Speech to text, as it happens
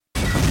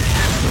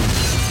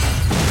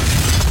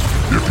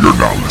If you're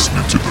not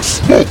listening to the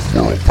Smoke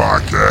World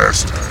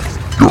podcast,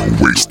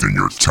 you're wasting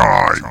your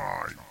time,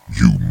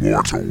 you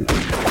mortal.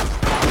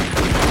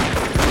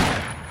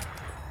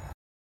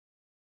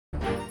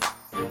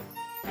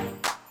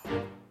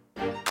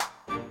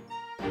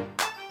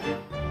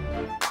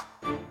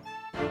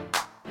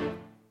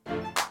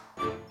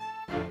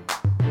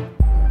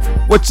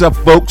 What's up,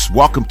 folks?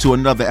 Welcome to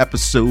another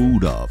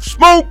episode of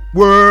Smoke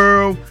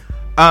World.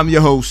 I'm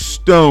your host,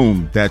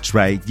 Stone. That's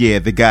right. Yeah,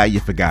 the guy you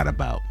forgot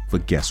about.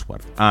 But guess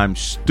what? I'm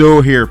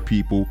still here,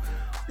 people.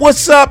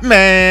 What's up,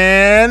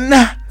 man?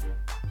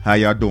 How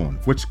y'all doing?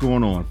 What's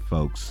going on,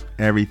 folks?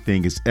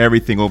 Everything is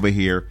everything over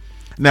here.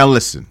 Now,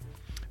 listen.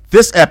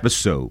 This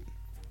episode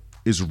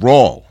is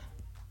raw.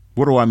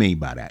 What do I mean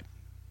by that?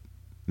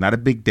 Not a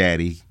Big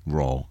Daddy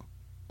raw.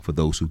 For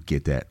those who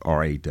get that,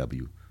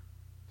 R-A-W.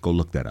 Go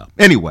look that up.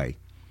 Anyway,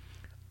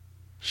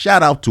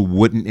 shout out to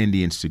Wooden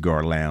Indian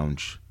Cigar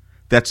Lounge.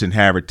 That's in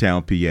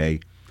Havertown,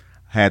 PA.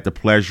 Had the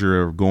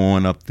pleasure of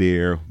going up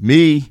there.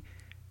 Me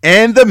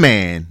and the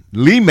man,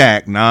 Lee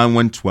Mack,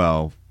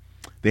 9112.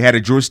 They had a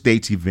Georgia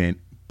States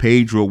event.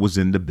 Pedro was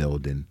in the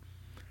building.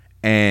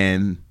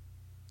 And,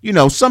 you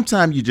know,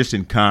 sometimes you're just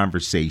in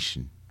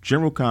conversation,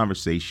 general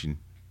conversation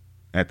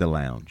at the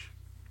lounge.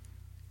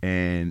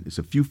 And it's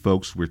a few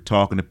folks. We're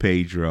talking to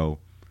Pedro.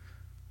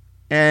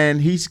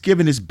 And he's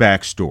giving his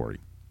backstory.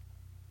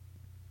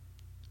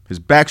 His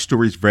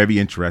backstory is very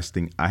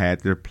interesting. I had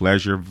the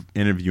pleasure of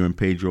interviewing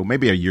Pedro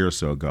maybe a year or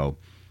so ago,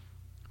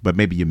 but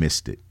maybe you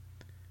missed it.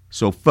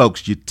 So,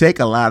 folks, you take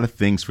a lot of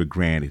things for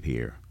granted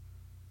here,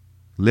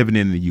 living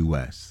in the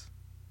U.S.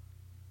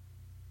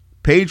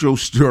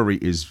 Pedro's story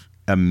is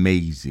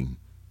amazing.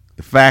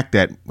 The fact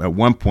that at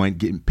one point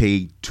getting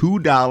paid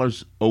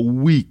 $2 a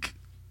week.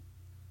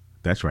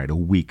 That's right, a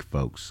week,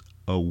 folks,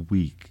 a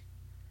week.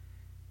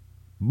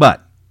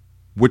 But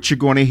what you're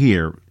going to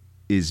hear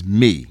is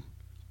me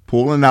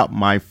pulling out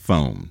my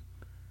phone,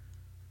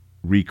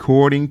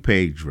 recording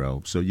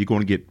Pedro. So you're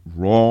going to get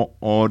raw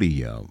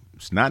audio.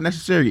 It's not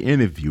necessarily an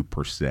interview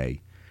per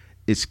se.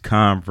 It's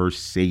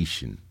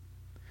conversation.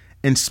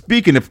 And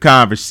speaking of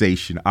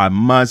conversation, I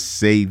must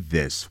say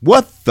this.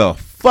 What the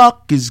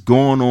fuck is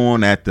going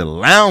on at the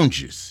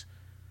lounges?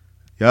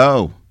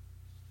 Yo,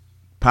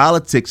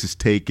 politics is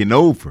taking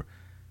over.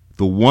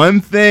 The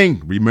one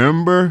thing,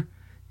 remember,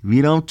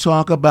 we don't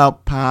talk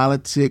about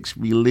politics,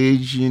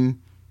 religion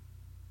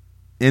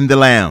in the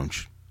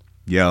lounge.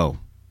 Yo,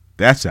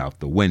 that's out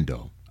the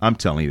window. I'm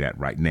telling you that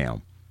right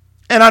now.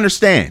 And I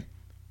understand.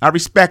 I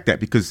respect that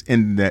because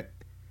in the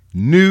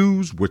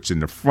news, what's in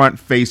the front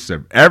face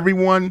of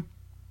everyone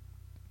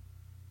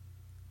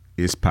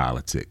is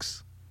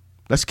politics.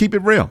 Let's keep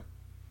it real.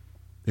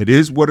 It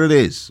is what it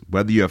is.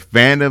 Whether you're a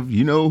fan of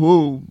you know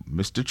who,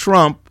 Mr.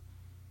 Trump,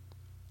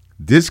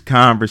 this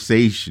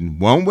conversation,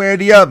 one way or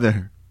the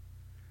other,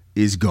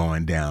 is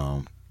going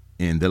down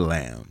in the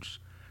lounge.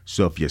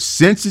 So if you're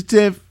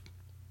sensitive,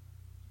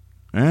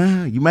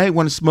 you might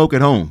want to smoke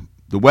at home.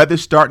 The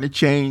weather's starting to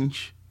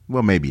change.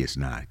 Well, maybe it's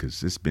not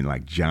because it's been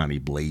like Johnny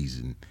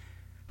blazing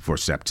for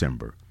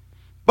September.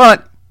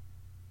 But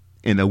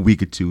in a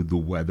week or two, the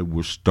weather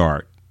will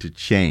start to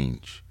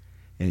change.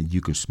 And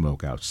you can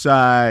smoke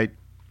outside,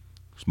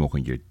 smoke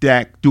on your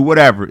deck, do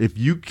whatever. If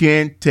you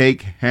can't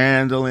take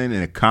handling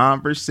in a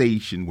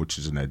conversation, which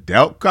is an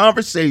adult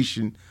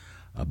conversation,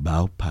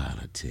 about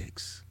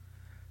politics.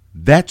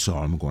 That's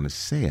all I'm going to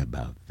say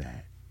about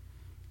that.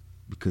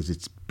 Because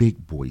it's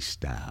big boy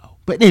style.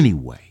 But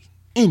anyway,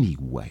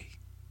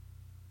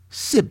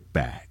 sit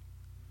back.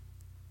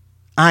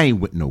 I ain't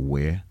went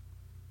nowhere.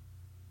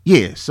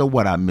 Yeah, so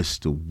what? I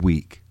missed a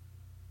week.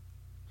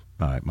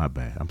 All right, my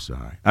bad. I'm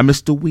sorry. I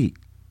missed a week.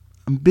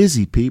 I'm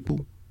busy,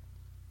 people.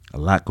 A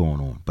lot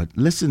going on. But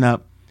listen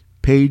up.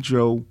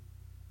 Pedro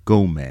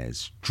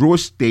Gomez.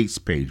 Georgia State's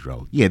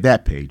Pedro. Yeah,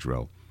 that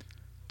Pedro.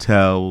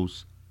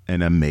 Tells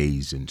an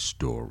amazing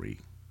story.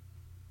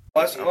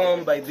 Was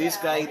owned by this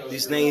guy,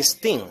 his name is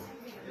Sting.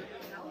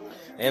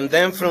 And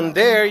then from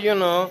there, you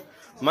know,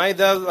 my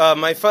dad,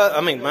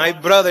 my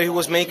brother, he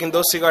was making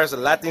those cigars,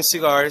 Latin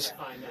cigars.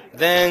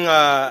 Then,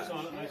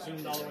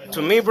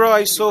 to me, bro,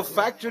 I saw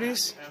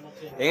factories.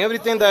 And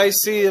everything that I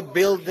see, a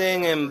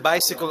building and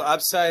bicycle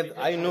outside,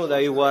 I knew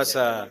that it was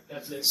a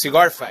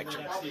cigar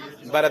factory.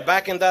 But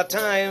back in that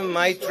time,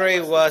 my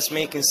trade was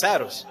making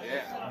saddles.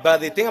 But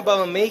the thing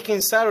about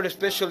making saddles,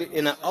 especially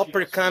in an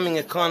upper-coming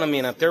economy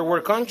in a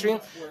third-world country,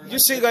 you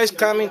see guys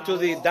coming to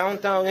the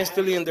downtown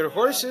instantly in their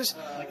horses,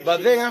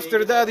 but then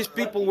after that, these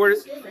people were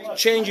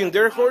changing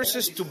their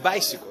horses to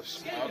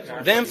bicycles.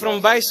 Then from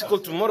bicycle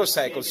to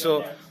motorcycle.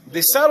 So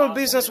the saddle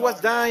business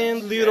was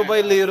dying little by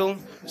little.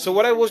 So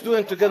what I was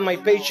doing to get my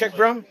paycheck,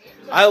 bro,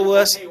 I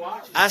was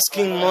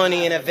asking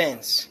money in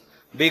advance.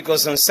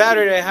 Because on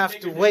Saturday, I have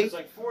to wait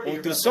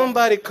until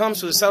somebody comes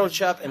to the saddle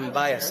shop and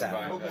buy a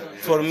saddle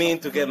for me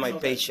to get my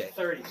paycheck.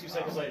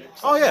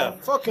 Oh, yeah.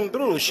 Fucking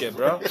brutal shit,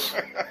 bro.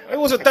 It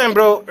was a time,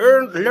 bro.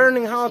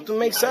 Learning how to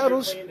make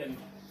saddles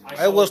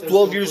I was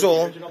 12 years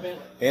old,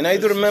 and I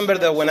do remember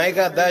that when I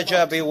got that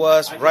job, it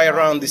was right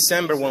around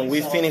December when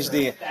we finished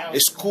the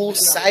school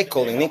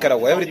cycle in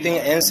Nicaragua. Everything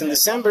ends in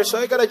December, so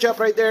I got a job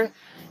right there,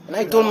 and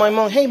I told my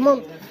mom, "Hey,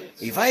 mom,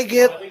 if I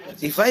get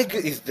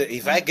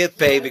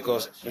paid,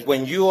 because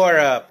when you are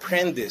an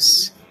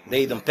apprentice,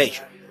 they don't pay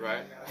you."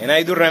 Right. And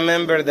I do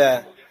remember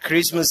that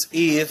Christmas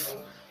Eve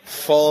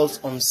falls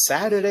on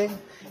Saturday,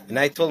 and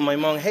I told my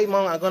mom, "Hey,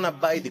 mom, I'm gonna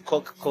buy the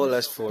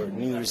Coca-Colas for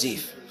New Year's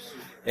Eve."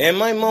 And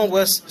my mom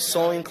was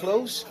sewing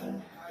clothes.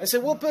 I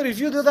said, "Well, but if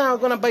you do that, I'm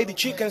gonna buy the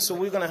chicken, so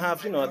we're gonna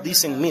have, a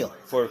decent meal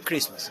for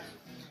Christmas."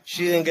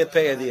 She didn't get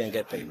paid. I didn't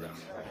get paid, bro.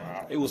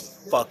 It was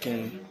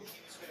fucking.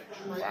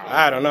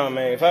 I don't know,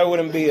 man. If I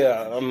wouldn't be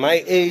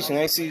my age and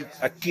I see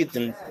a kid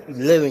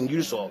 11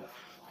 years old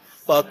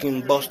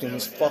fucking busting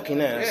his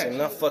fucking ass and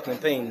not fucking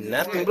paying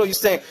nothing, bro, you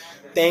saying,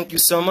 "Thank you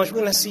so much. We're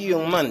gonna see you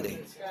on Monday."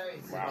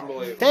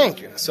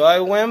 Thank you. So I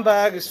went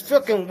back.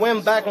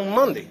 Went back on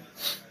Monday.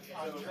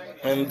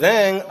 And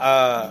then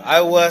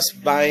I was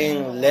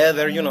buying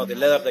leather, the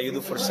leather that you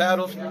do for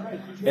saddles.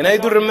 And I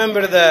do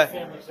remember that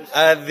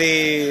at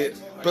the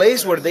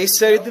place where they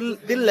sell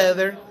the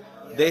leather,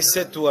 they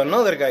said to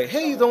another guy,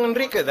 "Hey, Don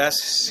Enrique,"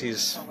 that's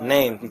his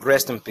name,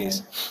 rest in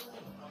peace.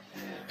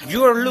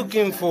 "You are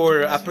looking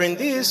for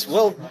apprentice?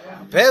 Well,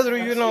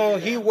 Pedro,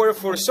 he worked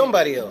for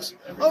somebody else."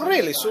 "Oh,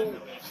 really?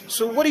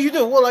 So what do you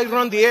do?" "Well, I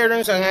run the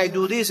errands and I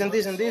do this and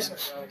this and this."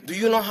 "Do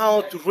you know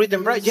how to read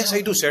and write?" "Yes,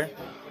 I do, sir."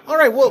 "All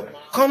right, well,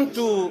 come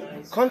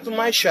to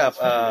my shop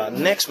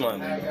next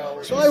month."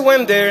 So I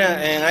went there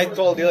and I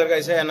told the other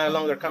guys, "Hey, I'm no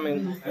longer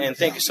coming, and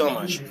thank you so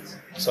much."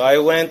 So I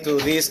went to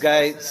this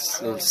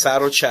guy's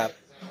saddle shop,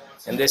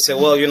 and they said,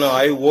 "Well,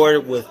 I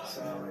work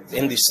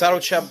in the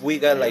saddle shop, we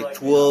got like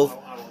 12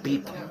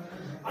 people,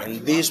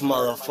 and these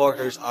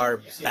motherfuckers are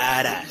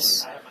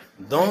badass.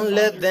 Don't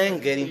let them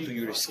get into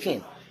your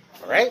skin,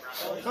 all right?"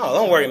 "No,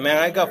 don't worry, man,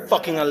 I got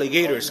fucking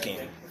alligator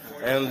skin."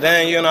 And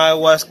then, I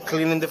was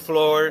cleaning the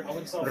floor,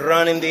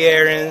 running the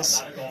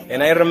errands.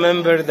 And I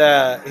remember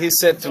that he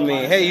said to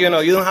me, "Hey, you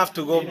don't have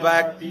to go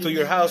back to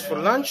your house for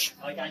lunch.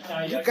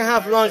 You can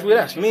have lunch with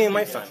us, me and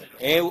my family."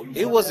 And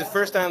it was the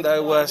first time that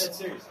I was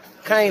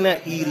kind of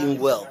eating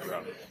well, bro.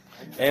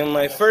 And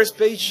my first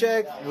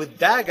paycheck with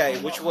that guy,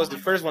 which was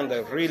the first one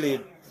that really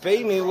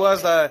paid me,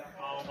 was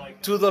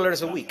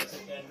 $2 a week.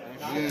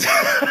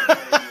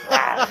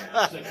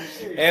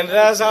 And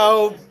that's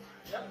how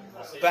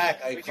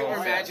back I Could you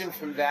imagine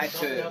from that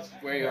to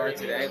where you are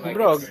today? Like,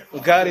 bro,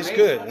 God is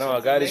good.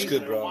 No, God is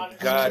good, bro.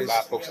 God is. A lot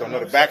of folks don't know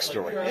the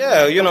backstory.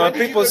 Yeah,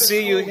 people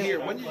see you here.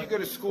 When did you go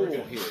to school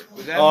here?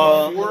 Was that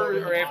before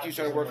or after you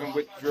started working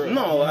with Drew?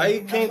 No,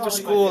 I came to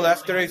school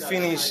after I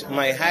finished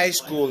my high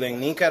school in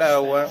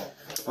Nicaragua,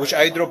 which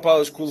I dropped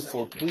out of school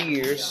for 2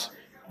 years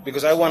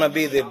because I want to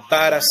be the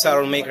badass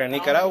saddle maker in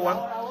Nicaragua.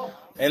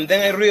 And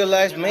then I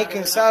realized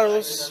making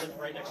saddles,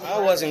 I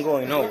wasn't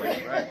going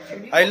nowhere.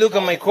 I look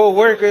at my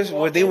co-workers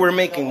where they were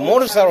making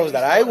more saddles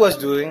than I was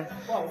doing,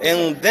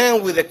 and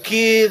then with a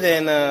kid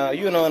and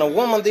and a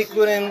woman, they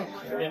couldn't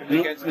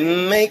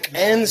make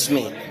ends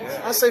meet.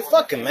 I say,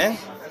 "Fuck it, man.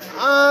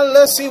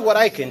 Let's see what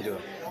I can do."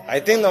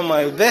 I think that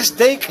my best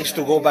take is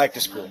to go back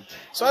to school.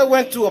 So I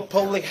went to a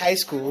public high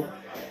school,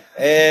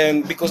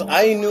 and because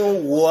I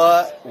knew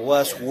what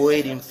was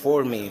waiting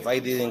for me if I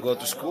didn't go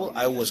to school,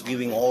 I was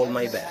giving all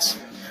my best.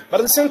 But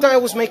at the same time, I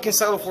was making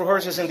saddle for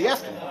horses in the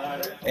afternoon.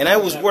 And I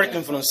was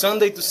working from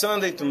Sunday to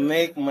Sunday to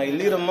make my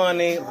little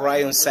money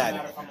right on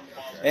Saturday.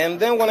 And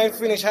then when I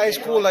finished high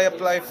school, I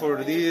applied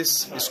for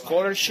this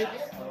scholarship,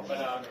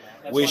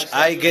 which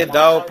I get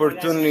the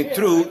opportunity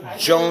through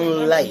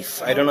John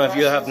Life. I don't know if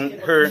you have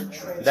heard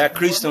that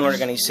Christian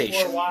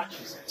organization.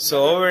 So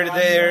over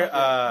there,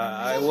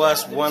 I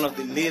was one of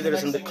the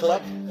leaders in the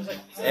club,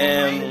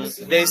 and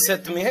they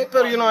said to me, "Hey,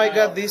 Pedro, I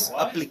got this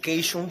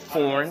application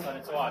form.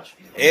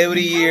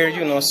 Every year,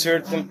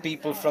 certain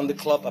people from the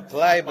club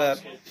apply, but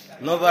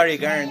nobody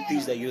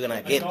guarantees that you're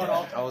gonna get there."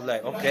 I was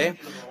like, "Okay,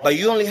 but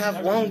you only have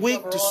 1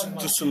 week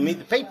to submit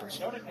the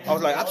papers." I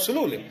was like,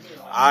 "Absolutely."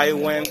 I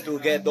went to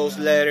get those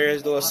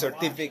letters, those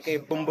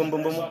certificates, boom, boom,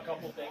 boom, boom.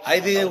 I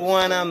didn't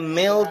wanna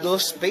mail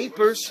those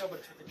papers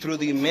through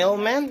the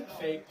mailman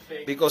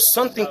because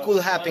something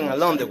could happen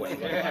along the way.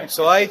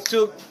 So I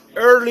took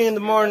early in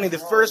the morning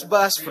the first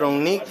bus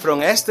from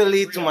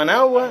Esteli to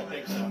Managua,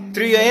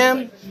 3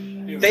 a.m.,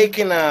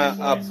 taking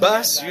a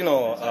bus,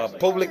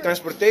 public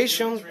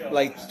transportation,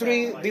 like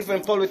 3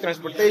 different public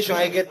transportation.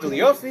 I get to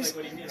the office,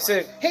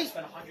 say, "Hey,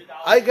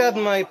 I got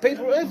my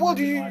paper." "Hey, well,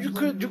 you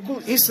could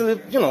easily,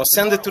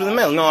 send it through the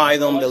mail." "No, I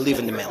don't believe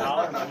in the mail.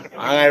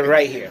 I'm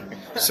right here."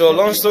 So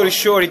long story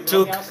short, it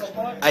took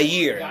a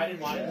year,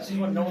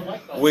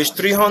 which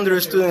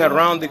 300 students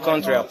around the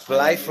country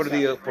applied for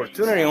the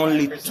opportunity,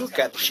 only 2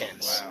 got the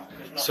chance.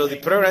 So the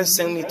program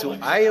sent me to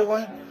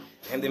Iowa,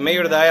 and the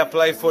major that I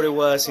applied for it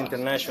was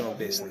international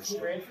business.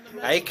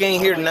 I came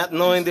here not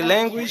knowing the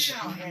language,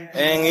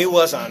 and it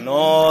was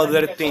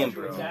another thing,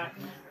 bro.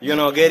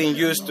 Getting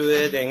used to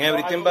it and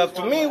everything. But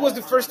to me, it was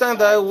the first time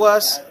that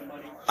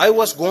I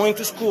was going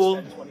to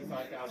school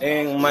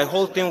and my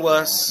whole thing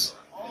was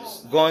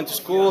going to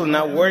school,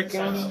 not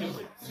working.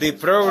 The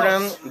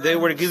program, they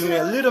were giving me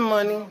a little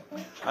money.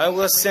 I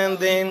was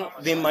sending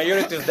the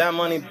majority of that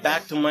money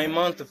back to my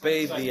mom to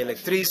pay the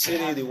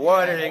electricity, the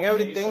water, and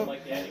everything.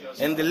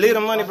 And the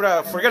little money,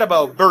 bro, forget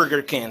about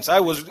Burger Kings. I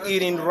was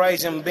eating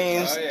rice and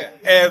beans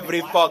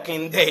every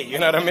fucking day, you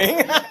know what I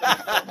mean?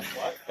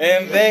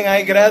 And then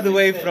I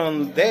graduated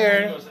from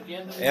there,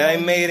 and I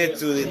made it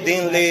to the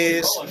dean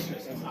list,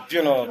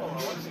 you know,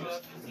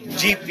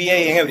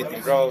 GPA and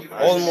everything, bro.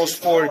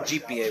 Almost 4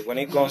 GPA when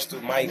it comes to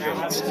my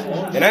grades.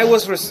 And I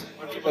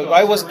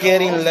was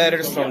getting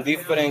letters from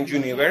different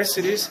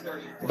universities,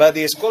 but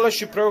the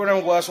scholarship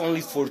program was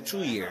only for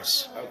 2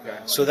 years.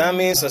 So that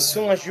means as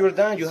soon as you're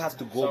done, you have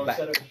to go back.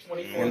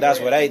 And that's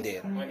what I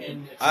did.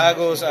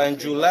 August and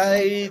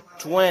July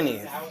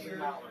 20th,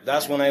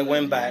 that's when I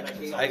went back.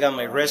 I got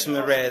my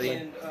resume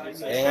ready,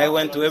 and I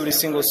went to every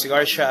single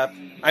cigar shop.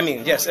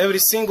 Every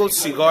single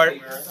cigar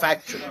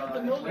factory.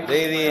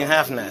 They didn't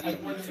have nothing.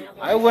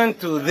 I went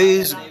to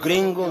this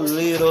gringo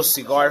little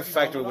cigar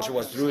factory, which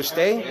was Drew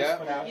Estate.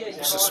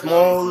 It's a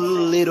small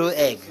little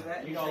egg.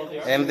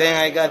 And then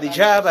I got the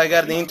job. I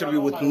got the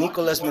interview with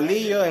Nicolas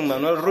Melillo and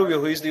Manuel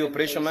Rubio, who is the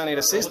operation manager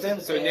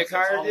assistant. So Nick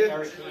hired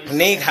you?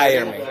 Nick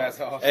hired me.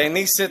 That's awesome. And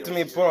he said to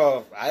me,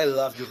 bro, I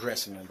love your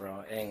resume,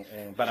 bro.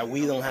 But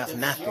we don't have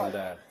nothing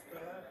there.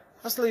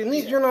 I was like,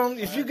 Nick,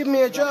 if you give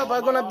me a job,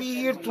 I'm going to be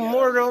here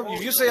tomorrow.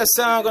 If you say a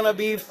sound, I'm going to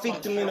be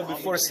 15 minutes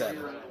before 7.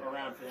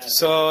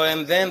 So,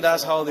 and then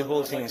that's how the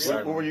whole thing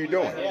started. What were you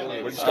doing? What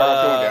did you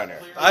start doing down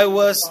there? I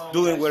was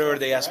doing whatever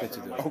they asked me to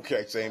do.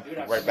 Okay, same,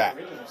 right back.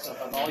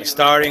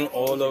 Starting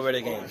all over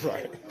again.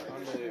 Right.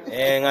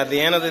 And at the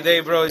end of the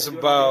day, bro, it's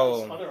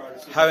about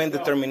having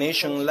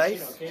determination in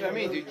life. So, I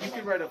mean, dude, you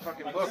could write a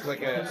fucking book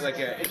like a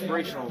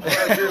inspirational.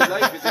 Your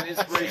life is an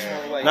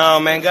inspirational. No,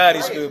 man, God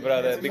is good,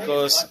 brother,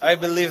 because I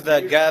believe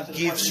that God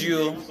gives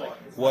you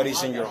what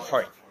is in your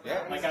heart.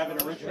 When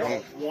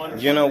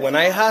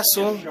I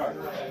hustle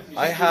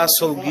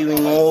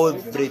giving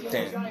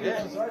everything.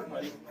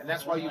 And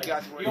that's why you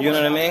got. You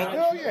know what I mean?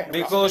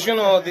 Because,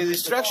 the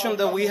distraction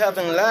that we have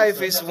in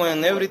life is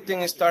when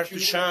everything starts to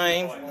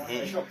shine,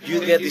 you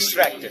get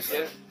distracted.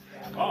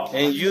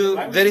 And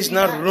there is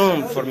not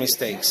room for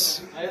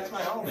mistakes.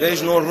 There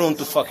is no room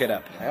to fuck it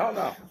up.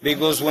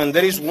 Because when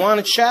there is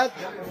one shot,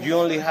 you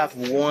only have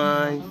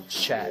one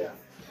shot.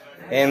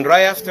 And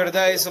right after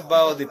that, it's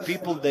about the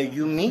people that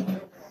you meet,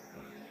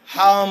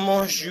 how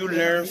much you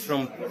learn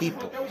from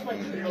people.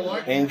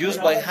 And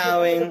just by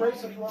having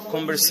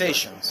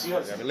conversations.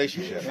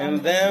 Relationship.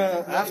 And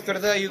then after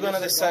that, you're going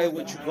to decide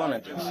what you're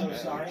going to do.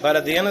 But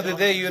at the end of the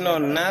day,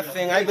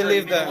 nothing. I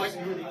believe that.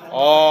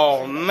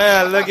 Oh,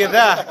 man, look at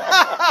that.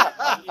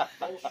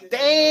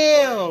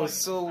 Damn.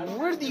 So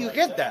where do you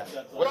get that?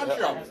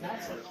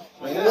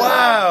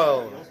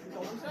 Wow.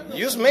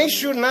 Just make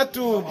sure not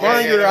to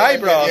burn your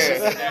eyebrows.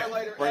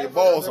 Burn your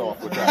balls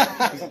off with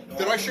that.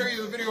 Did I show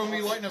you the video of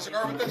me lighting a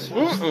cigar with this?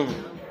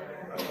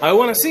 I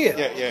want to see it.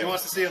 Yeah. He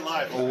wants to see it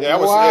live. Yeah, I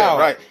was Wow.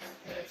 right.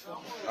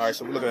 All right,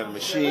 so we're looking at a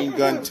machine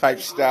gun type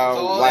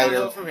style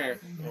lighter. From here.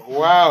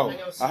 Wow.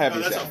 How heavy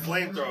No, is that's a that?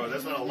 flamethrower.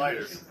 That's not a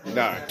lighter.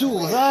 Nah.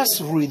 Dude, that's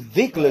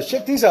ridiculous.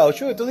 Check this out.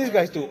 Show it to these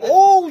guys too.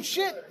 Oh,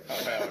 shit.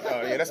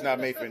 Yeah, that's not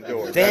made for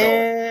indoors.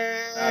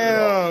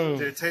 Damn.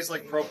 Did it taste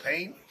like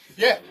propane?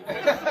 Yeah.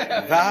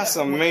 That's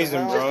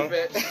amazing, bro. See,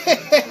 that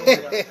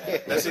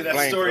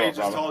Flamethrower, story you just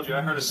brother. told you,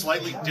 I heard a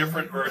slightly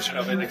different version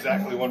of it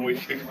exactly 1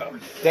 week ago.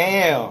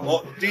 Damn.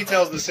 Well,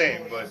 details the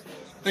same, but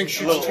Think a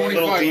shoots little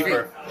 25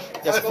 deeper.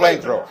 That's a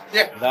flamethrower.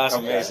 That's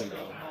amazing, bro.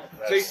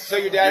 So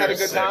your dad had a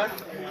good time?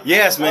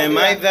 Yes, man.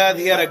 My dad,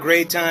 he had a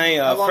great time.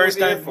 long First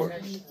was he time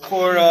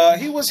here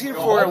he was here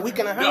for a week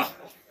and a half.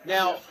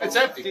 Now it's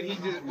empty.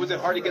 Was it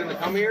hard to get him to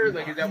come here?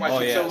 Like, is that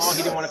why it took so long?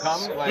 He didn't want to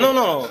come. Like,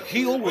 No.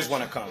 He always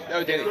want to come.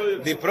 Oh, did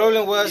he? The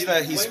problem was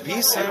that his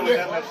visa,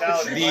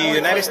 the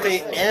United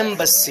States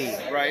Embassy,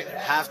 Right.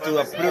 have to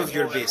approve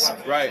your visa.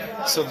 Right.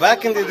 So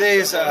back in the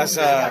days, as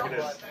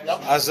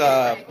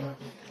a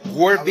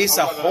work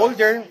visa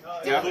holder,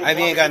 I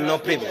didn't got no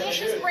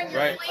privilege.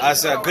 Right.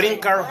 As a green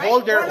card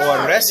holder or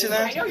a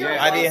resident,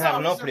 I didn't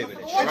have no privilege.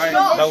 Right.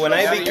 But when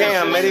I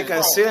became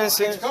American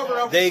citizen,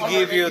 they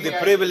give you the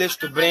privilege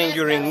to bring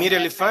your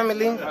immediate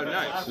family,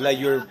 like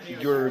your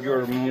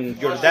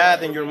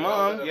dad and your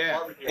mom,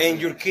 and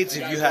your kids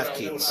if you have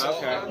kids.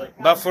 Okay.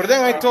 But for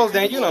them, I told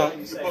them,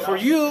 for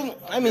you,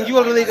 you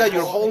already got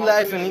your whole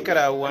life in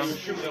Nicaragua.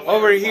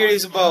 Over here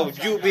is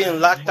about you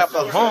being locked up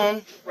at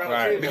home,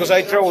 because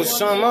I travel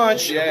so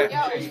much.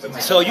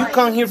 So you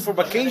come here for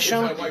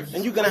vacation,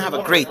 and you're gonna have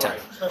a great time.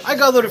 I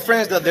got other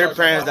friends that their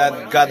parents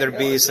that got their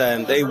visa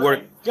and they work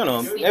you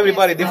know,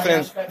 everybody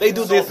different. They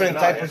do different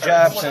type of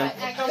jobs, and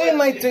they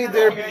might take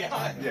their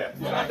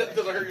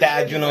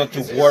dad, you know,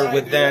 to work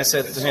with them. And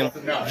said to him,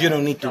 "You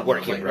don't need to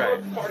work here,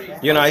 right?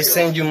 You know, I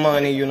send you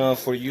money, you know,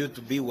 for you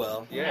to be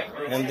well,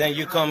 and then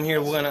you come here.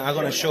 I'm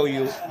gonna show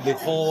you the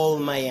whole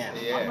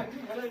Miami."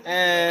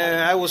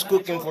 And I was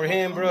cooking for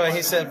him, bro. And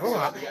he said, "Bro,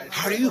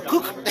 how do you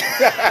cook?"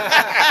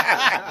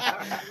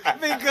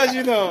 Because,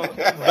 you know,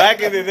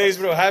 back in the days,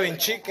 bro, having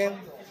chicken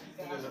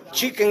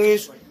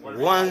is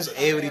once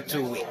every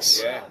 2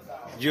 weeks.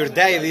 Your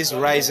diet is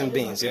rice and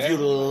beans, if you're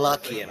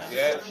lucky enough.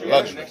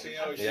 Luxury.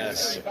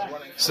 Yes.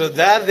 So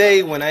that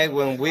day,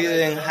 when we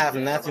didn't have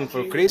nothing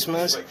for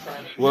Christmas,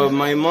 what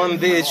my mom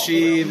did,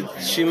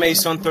 she made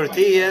some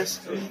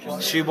tortillas,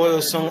 she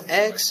boiled some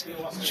eggs,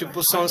 she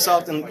put some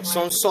salt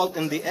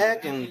in the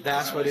egg, and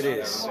that's what it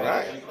is.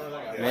 Right.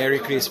 Merry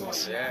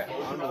Christmas.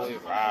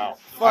 Wow.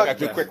 I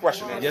got a quick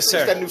question. Yes, sir.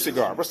 What's that new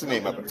cigar? What's the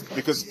name of it?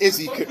 Because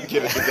Izzy couldn't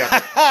get it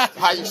together.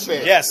 How you say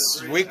it? Yes,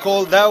 we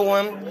call that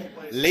one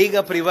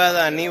Liga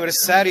Privada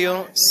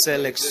Aniversario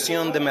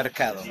Selección de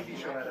Mercado.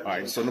 All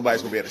right, so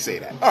nobody's going to be able to say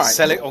that. All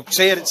right.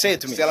 Say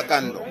it to me.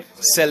 Selecando.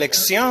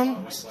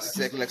 Selección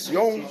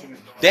Selección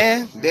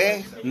de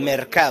de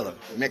Mercado.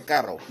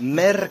 Mercado.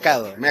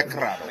 Mercado.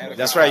 Mercado.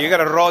 That's right, you got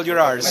to roll your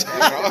R's.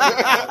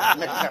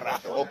 Mercado.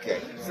 Okay.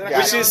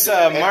 Which is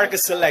market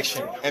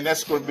selection. And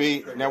that's going to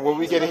be, now will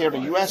we get it here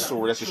in the U.S.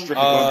 or that's just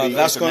strictly going to be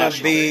That's going to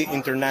international? be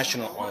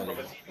international only.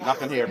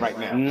 Nothing here right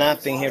now.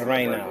 Nothing here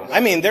right now. I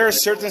mean, there are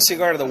certain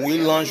cigars that we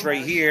launched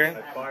right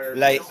here,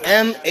 like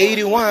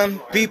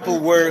M81. People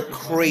were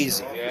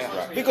crazy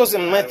because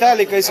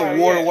Metallica is a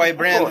worldwide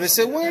brand. They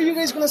said, "When are you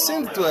guys gonna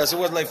send it to us?" It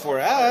was like, for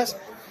us,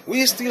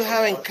 we still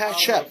haven't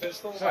catch up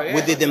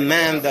with the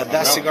demand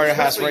that cigar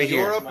has right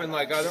here. Europe and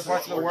like other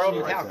parts of the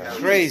world,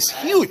 Crazy,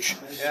 huge.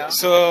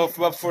 So,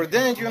 but for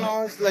them, you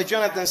know, like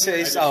Jonathan says,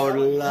 it's our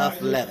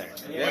love letter.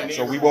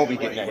 So we won't be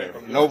getting that here.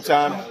 No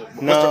time.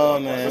 No,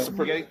 man.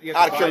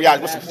 Out of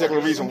curiosity, what's the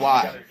particular reason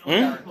why?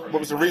 What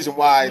was the reason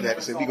why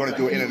that said we're going to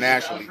do it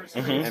internationally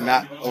and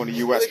not on the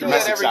U.S. They do that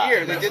domestic every side?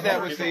 year. They did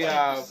that with the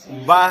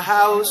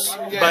Bauhaus,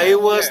 but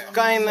it was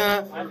kind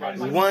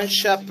of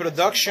one-shot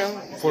production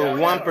for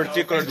one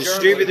particular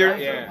distributor,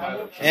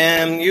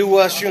 and it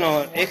was, you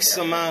know, X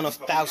amount of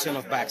thousand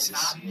of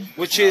boxes,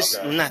 which is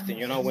nothing,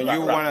 you know, when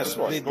you want to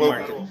split the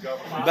market.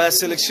 But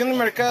Selección de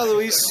Mercado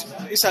is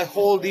a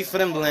whole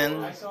different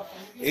blend.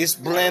 It's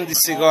blend the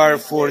cigar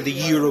for the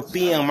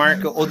European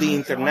market or the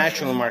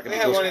international market. they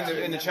have one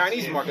in the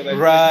Chinese market. Like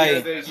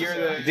Right.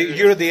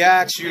 You're The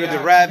axe, you're the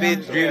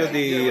rabbit, you're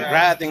the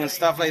rat and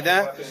stuff like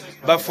that.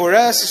 But for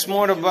us, it's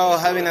more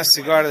about having a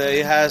cigar that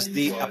it has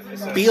the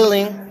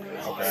appealing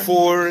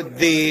for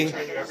the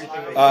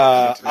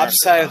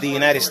outside of the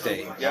United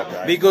States.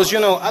 Because, you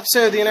know,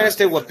 outside of the United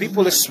States, what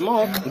people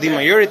smoke, the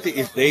majority,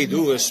 if they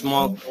do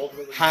smoke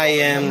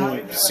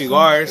high-end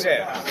cigars,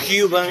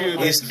 Cuban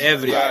is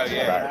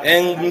everywhere.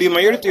 And the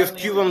majority of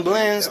Cuban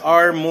blends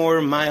are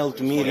more mild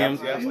to medium,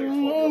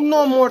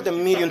 no more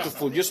than medium to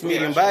full, just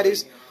medium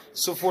bodies.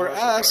 So for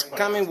us,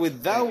 coming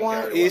with that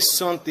one is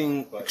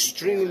something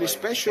extremely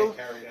special,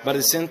 but at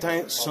the same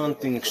time,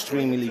 something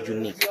extremely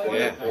unique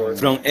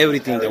from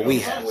everything that we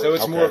have. So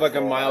it's more of like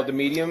a mild to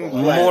medium.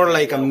 More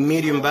like a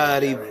medium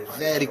body,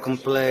 very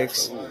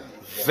complex,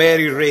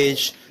 very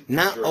rich,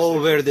 not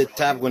over the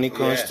top when it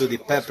comes to the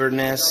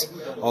pepperness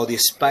or the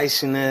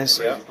spiciness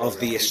of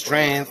the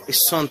strength.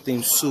 It's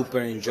something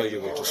super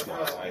enjoyable to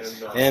smoke.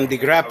 And the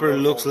grapper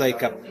looks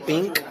like a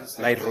pink,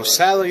 like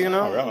rosado, you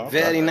know,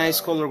 very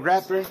nice color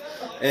grapper.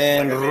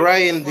 And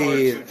right in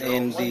the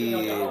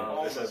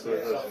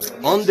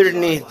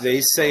underneath,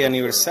 they say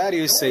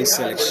aniversario, say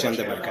Selección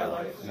de Mercado.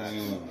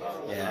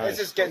 It's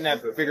just getting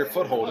that bigger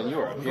foothold in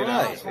Europe. You know?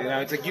 Right. You know,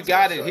 it's like you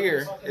got it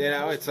here. You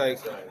know, it's like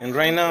And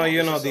right now,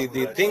 you know, the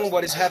thing,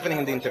 what is happening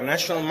in the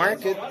international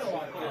market,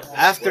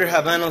 after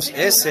Habanos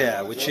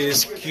S.A., which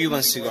is Cuban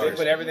they cigars.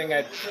 put everything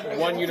at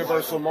one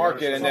universal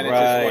market, and then it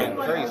Right. just went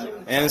crazy.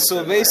 And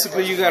so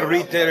basically, you got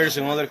retailers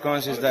in other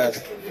countries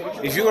that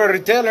if you're a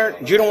retailer,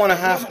 you don't want to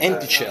have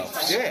empty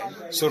shelves. Yeah.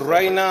 So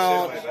right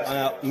now,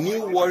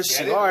 New World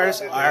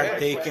cigars are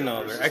taking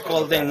over. I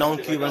call them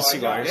non-Cuban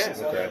cigars.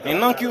 And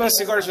non-Cuban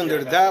cigars,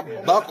 under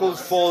that buckle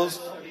falls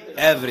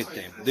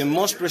everything. The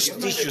most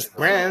prestigious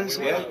brands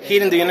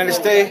here in the United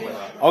States,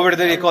 over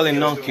there they call it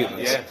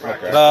non-Cubans.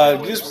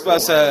 But just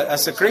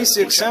as a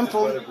crazy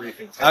example,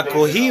 a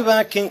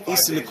Cohiba can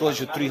easily cost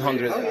you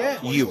 300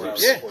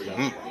 euros.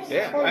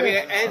 Yeah, I mean,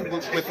 and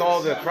with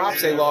all the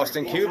crops they lost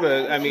in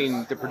Cuba, I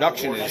mean, the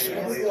production is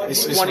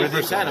It's 20% of what it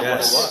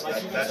ridiculous.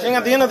 was. And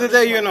at the end of the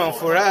day, you know,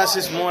 for us,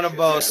 it's more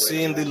about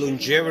seeing the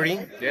longevity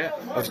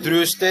of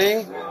Drew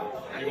Stay.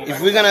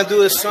 If we're gonna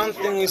do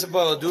something, it's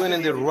about doing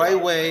it the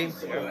right way,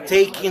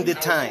 taking the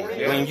time.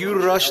 When you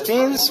rush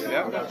things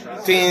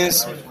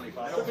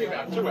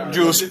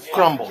just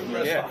crumble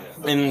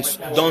and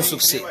don't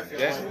succeed.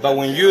 But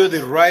when you do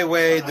the right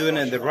way, doing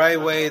it the right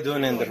way,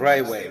 doing it the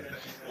right way,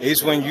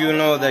 it's when you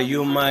know that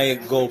you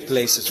might go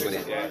places with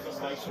it.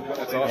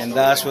 And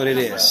that's what it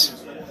is.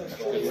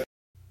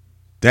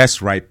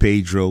 That's right,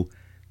 Pedro.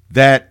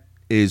 That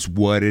is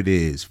what it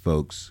is,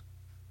 folks.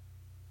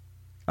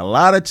 A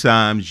lot of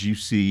times you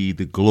see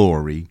the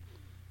glory,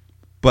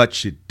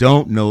 but you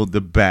don't know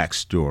the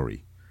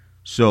backstory.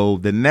 So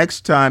the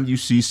next time you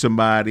see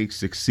somebody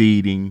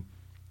succeeding,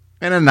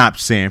 and I'm not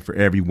saying for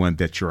everyone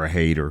that you're a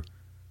hater,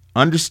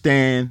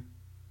 understand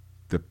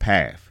the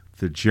path,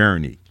 the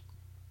journey.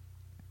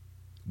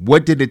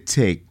 What did it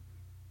take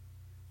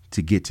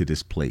to get to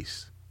this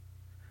place?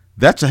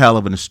 That's a hell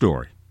of a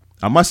story.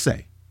 I must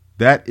say,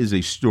 that is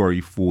a story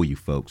for you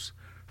folks.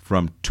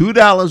 From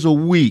 $2 a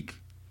week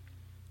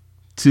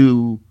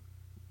to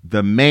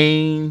the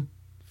main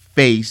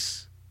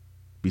face,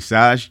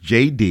 besides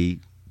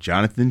JD,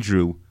 Jonathan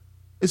Drew,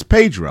 is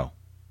Pedro.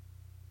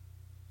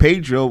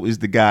 Pedro is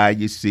the guy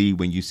you see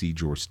when you see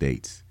George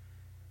States.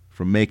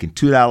 From making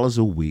 $2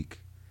 a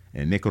week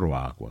in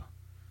Nicaragua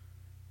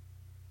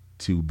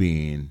to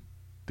being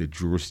the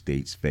George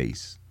States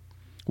face.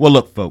 Well,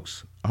 look,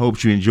 folks, I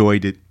hope you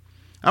enjoyed it.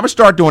 I'm going to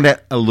start doing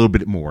that a little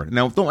bit more.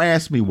 Now, don't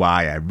ask me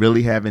why. I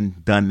really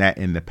haven't done that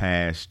in the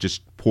past.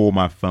 Just pull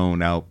my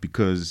phone out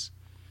because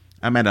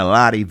I'm at a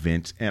lot of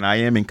events and I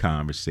am in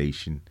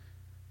conversation.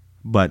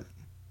 But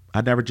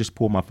I never just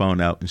pull my phone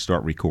out and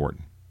start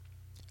recording.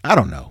 I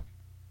don't know.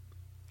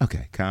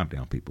 Okay, calm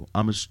down, people.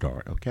 I'm going to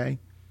start, okay?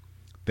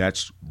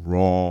 That's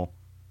raw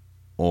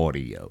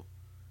audio.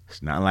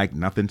 It's not like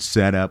nothing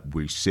set up.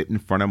 We sit in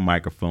front of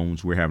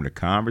microphones. We're having a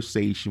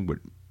conversation with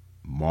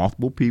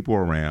multiple people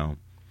around.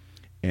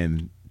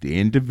 And the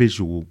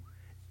individual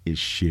is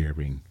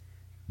sharing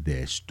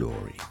their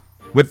story.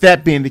 With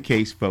that being the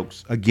case,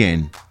 folks,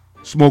 again,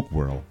 Smoke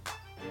World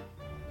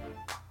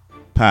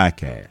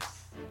Podcast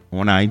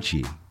on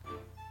IG.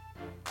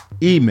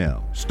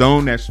 Email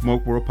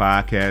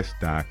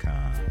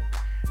stone@smokeworldpodcast.com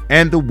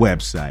and the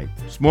website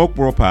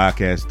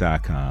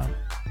smokeworldpodcast.com.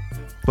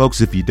 Folks,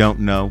 if you don't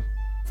know,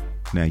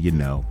 now you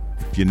know.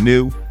 If you're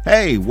new,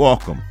 hey,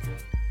 welcome.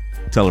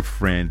 Tell a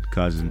friend,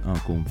 cousin,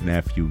 uncle,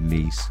 nephew,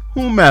 niece,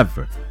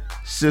 whomever,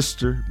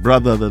 sister,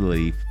 brother of the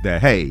leaf,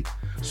 that, hey,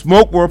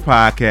 Smoke World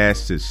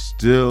Podcast is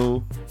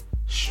still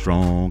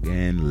strong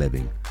and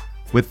living.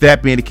 With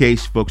that being the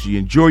case, folks, you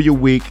enjoy your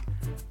week.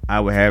 I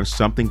will have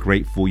something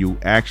great for you.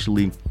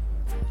 Actually,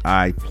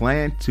 I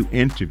plan to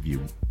interview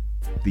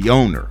the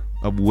owner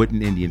of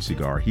Wooden Indian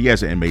Cigar. He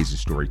has an amazing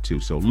story, too,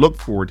 so look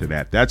forward to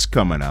that. That's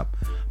coming up.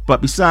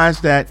 But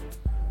besides that,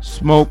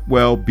 smoke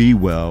well, be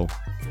well.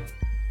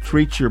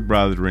 Treat your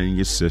brother and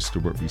your sister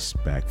with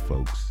respect,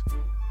 folks.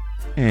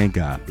 And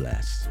God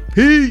bless.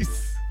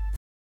 Peace.